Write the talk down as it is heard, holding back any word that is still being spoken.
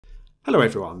Hello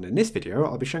everyone, in this video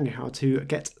I'll be showing you how to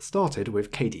get started with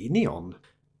KDE Neon.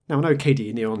 Now I know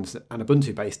KDE Neon's an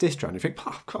Ubuntu based distro and you think,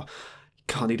 oh, God, you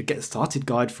can't need a get started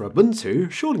guide for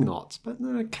Ubuntu, surely not. But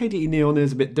KDE Neon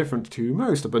is a bit different to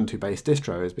most Ubuntu based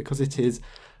distros because it is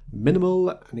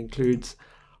minimal and includes,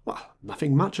 well,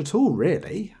 nothing much at all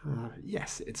really.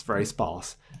 Yes, it's very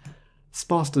sparse.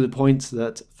 Sparse to the point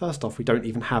that first off we don't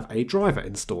even have a driver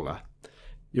installer.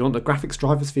 You want the graphics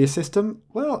drivers for your system?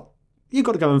 Well, you've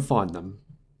got to go and find them.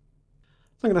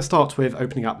 So I'm going to start with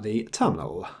opening up the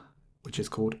terminal, which is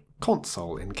called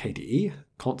console in KDE.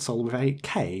 Console with a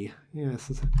K. Yes,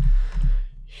 it's a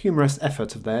humorous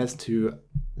effort of theirs to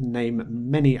name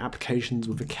many applications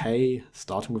with a K,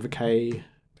 starting with a K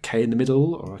in the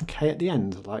middle, or a K at the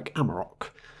end, like Amarok.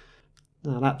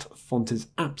 Now that font is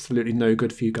absolutely no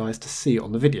good for you guys to see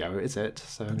on the video, is it?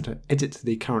 So I'm going to edit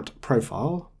the current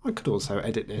profile. I could also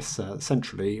edit this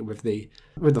centrally with the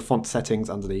font settings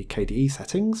under the KDE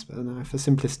settings, but for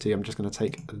simplicity I'm just going to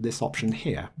take this option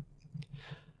here.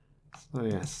 So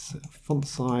yes, font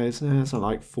size, something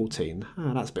like 14.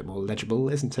 That's a bit more legible,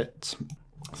 isn't it?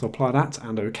 So apply that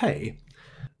and OK.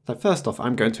 So first off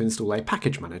I'm going to install a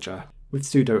package manager with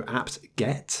sudo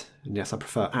apt-get, and yes I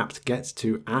prefer apt-get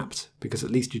to apt because at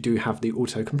least you do have the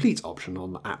autocomplete option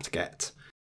on apt-get.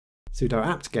 Sudo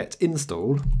apt-get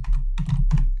install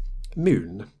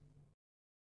Muon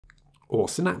or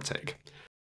Synaptic.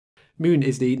 Muon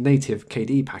is the native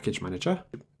KDE package manager,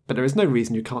 but there is no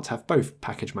reason you can't have both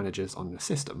package managers on your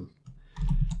system.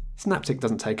 Synaptic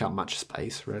doesn't take up much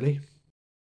space really.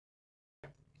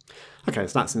 Okay,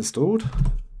 so that's installed.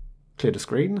 Clear the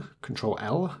screen, Control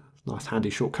L. Nice handy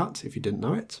shortcut if you didn't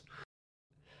know it.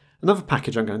 Another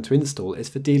package I'm going to install is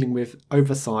for dealing with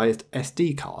oversized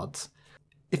SD cards.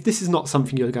 If this is not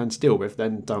something you're going to deal with,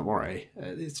 then don't worry.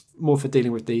 It's more for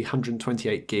dealing with the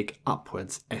 128 gig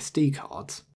upwards SD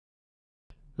cards.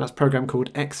 That's a program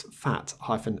called Exfat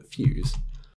Fuse.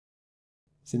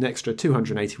 It's an extra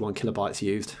 281 kilobytes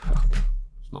used.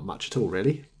 It's not much at all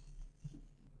really.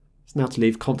 So now to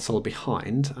leave console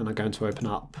behind, and I'm going to open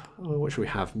up, what should we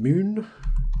have, Muon?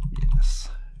 Yes,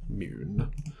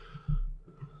 Muon.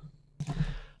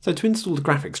 So to install the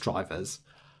graphics drivers,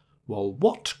 well,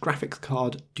 what graphics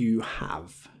card do you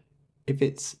have? If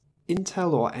it's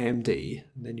Intel or AMD,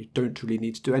 then you don't really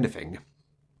need to do anything.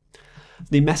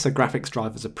 The Mesa graphics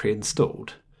drivers are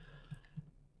pre-installed.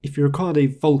 If you require the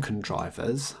Vulkan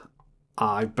drivers,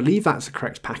 I believe that's the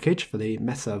correct package for the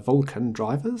Mesa Vulkan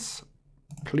drivers.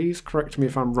 Please correct me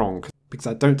if I'm wrong, because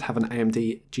I don't have an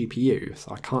AMD GPU,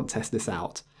 so I can't test this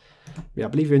out. Yeah, I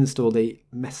believe you install the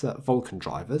Mesa Vulkan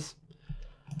drivers.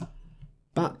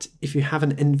 But if you have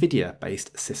an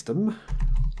NVIDIA-based system,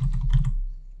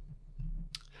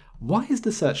 why is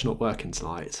the search not working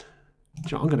tonight?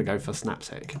 I'm going to go for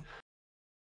Synaptic.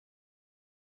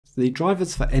 So the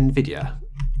drivers for NVIDIA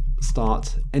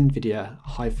start NVIDIA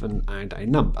hyphen and a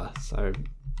number. So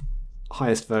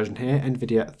highest version here,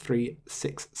 NVIDIA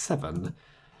 367.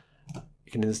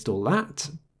 You can install that,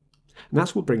 and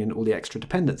that will bring in all the extra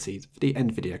dependencies for the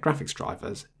NVIDIA graphics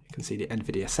drivers. You can see the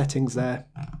NVIDIA settings there.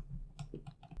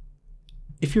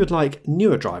 If you would like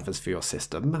newer drivers for your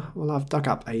system, well, I've dug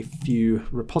up a few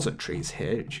repositories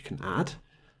here which you can add.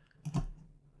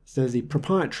 So there's the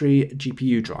proprietary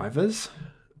GPU drivers,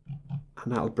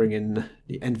 and that'll bring in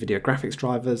the NVIDIA graphics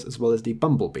drivers as well as the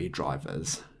Bumblebee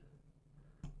drivers.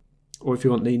 Or if you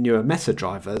want the newer Mesa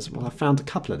drivers, well, I've found a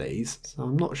couple of these, so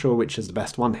I'm not sure which is the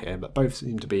best one here, but both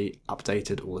seem to be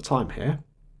updated all the time here.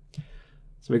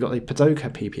 So we've got the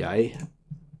Padoka PPA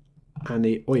and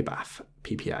the Oibaf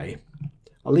PPA.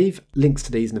 I'll leave links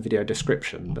to these in the video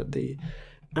description, but the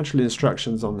actual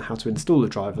instructions on how to install the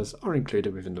drivers are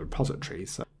included within the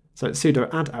repositories. So it's sudo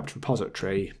add apt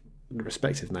repository, the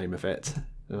respective name of it,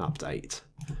 and update.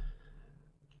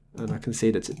 And I can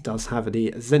see that it does have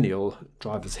the Xenial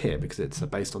drivers here because it's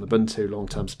based on Ubuntu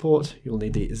long-term support. You'll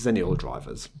need the Xenial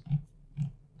drivers.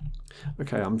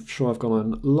 Okay, I'm sure I've gone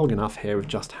on long enough here with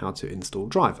just how to install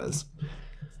drivers.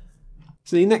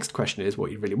 So the next question is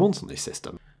what you really want on this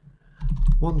system.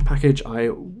 One package I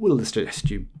will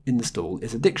suggest you install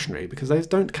is a dictionary because those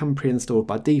don't come pre-installed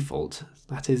by default.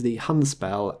 That is the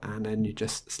Hunspell, and then you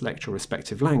just select your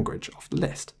respective language off the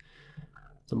list.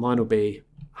 So mine will be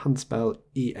Hunspell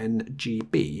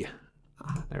ENGB.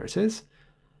 There it is.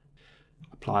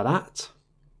 Apply that.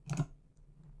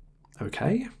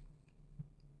 OK.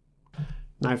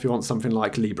 Now if you want something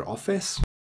like LibreOffice,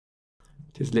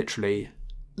 it is literally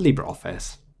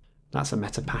LibreOffice. That's a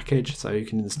meta package, so you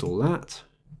can install that.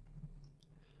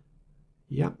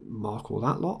 Yep, mark all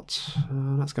that lot.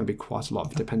 That's going to be quite a lot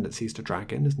of dependencies to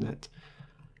drag in, isn't it?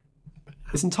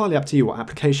 It's entirely up to you what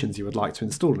applications you would like to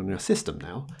install on your system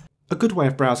now. A good way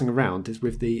of browsing around is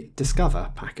with the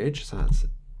Discover package. So that's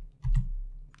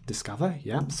Discover,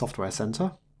 yeah, Software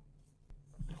Center.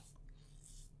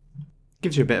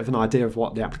 Gives you a bit of an idea of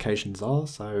what the applications are.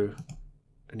 So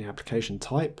any application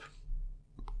type,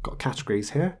 got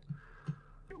categories here.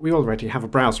 We already have a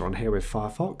browser on here with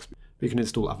Firefox. We can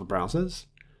install other browsers.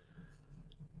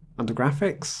 Under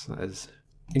graphics, there's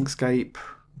Inkscape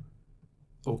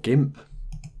or GIMP.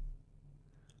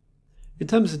 In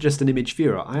terms of just an image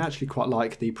viewer, I actually quite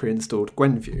like the pre-installed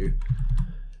GwenView.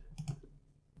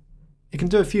 It can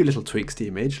do a few little tweaks to the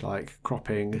image, like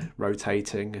cropping,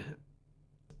 rotating,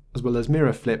 as well as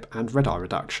mirror flip and red eye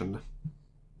reduction.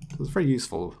 So it's very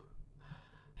useful.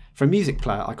 For a music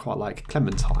player, I quite like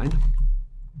Clementine.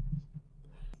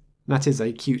 That is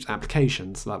a cute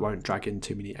application, so that won't drag in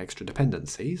too many extra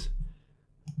dependencies.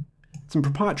 Some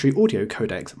proprietary audio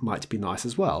codecs might be nice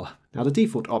as well. Now the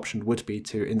default option would be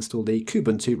to install the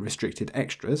Ubuntu Restricted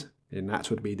Extras, and that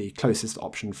would be the closest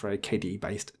option for a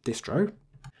KDE-based distro.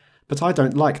 But I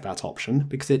don't like that option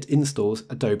because it installs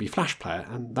Adobe Flash Player,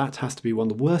 and that has to be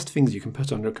one of the worst things you can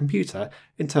put on your computer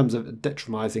in terms of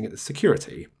detrimising its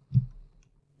security.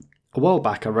 A while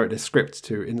back I wrote this script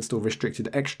to install Restricted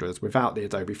Extras without the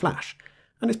Adobe Flash,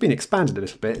 and it's been expanded a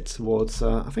little bit towards,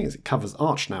 I think it covers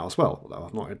Arch now as well, although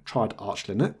I've not tried Arch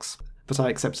Linux, but I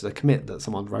accepted a commit that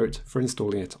someone wrote for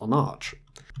installing it on Arch.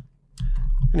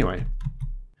 Anyway,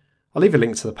 I'll leave a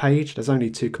link to the page. There's only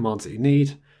 2 commands that you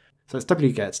need. So it's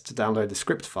wget to download the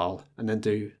script file and then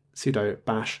do sudo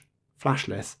bash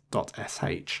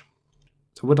flashless.sh.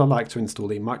 So would I like to install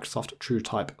the Microsoft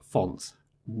TrueType fonts?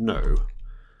 No.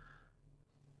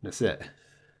 That's it.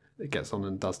 It gets on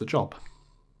and does the job.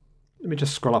 Let me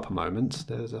just scroll up a moment.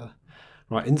 There's a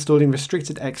right, installing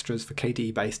restricted extras for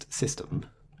KDE-based system.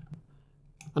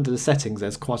 Under the settings,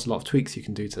 there's quite a lot of tweaks you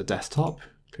can do to the desktop,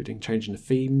 including changing the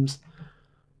themes,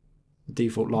 the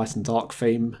default light and dark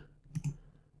theme,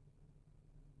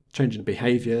 changing the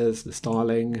behaviours, the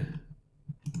styling.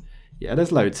 Yeah,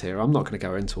 there's loads here. I'm not going to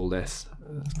go into all this.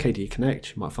 KDE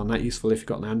Connect, you might find that useful if you've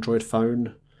got an Android phone.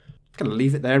 I'm going to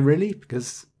leave it there really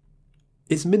because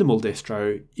it's minimal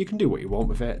distro. You can do what you want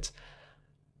with it.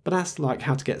 But that's like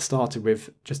how to get started with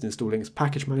just installing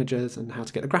package managers and how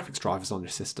to get the graphics drivers on your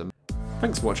system.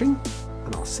 Thanks for watching,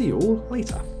 and I'll see you all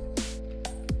later.